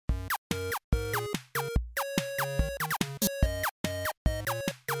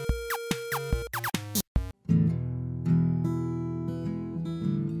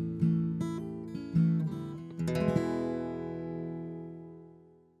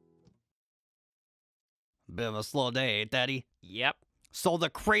Bit of a slow day, ain't that, E? Yep. So the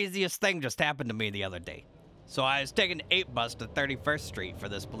craziest thing just happened to me the other day. So I was taking the 8 bus to 31st Street for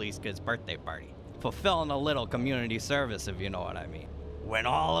this police kid's birthday party. Fulfilling a little community service, if you know what I mean. When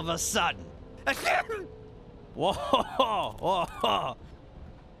all of a sudden... Whoa! Whoa!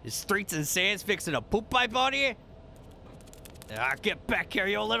 Is Streets and Sands fixing a poop pipe on here? Get back here,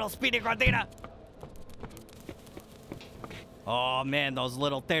 you little speedy gordita! Oh man, those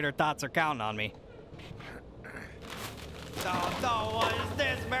little tater tots are counting on me. No, what is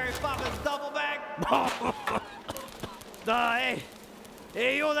this? Mary Poppins double bag?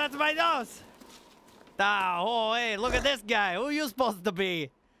 Hey, you, that's my nose. Hey, look at this guy. Who are you supposed to be?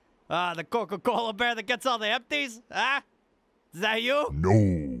 The Coca-Cola bear that gets all the empties? Huh? Is that you?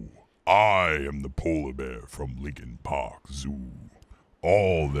 No, I am the polar bear from Lincoln Park Zoo.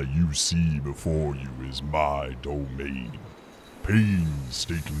 All that you see before you is my domain.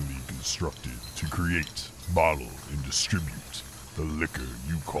 Painstakingly constructed to create, bottle, and distribute the liquor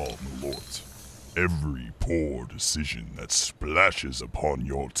you call Malort. Every poor decision that splashes upon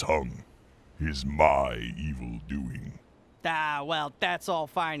your tongue is my evil doing. Well, that's all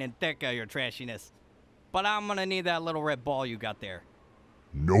fine and thick, your trashiness. But I'm gonna need that little red ball you got there.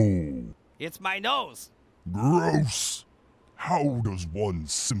 No. It's my nose. Gross. How does one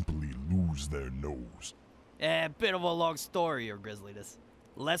simply lose their nose? Bit of a long story, your grisliness.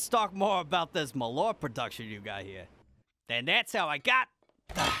 Let's talk more about this Malort production you got here. And that's how I got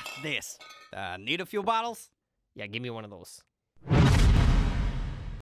this. Need a few bottles? Yeah, give me one of those.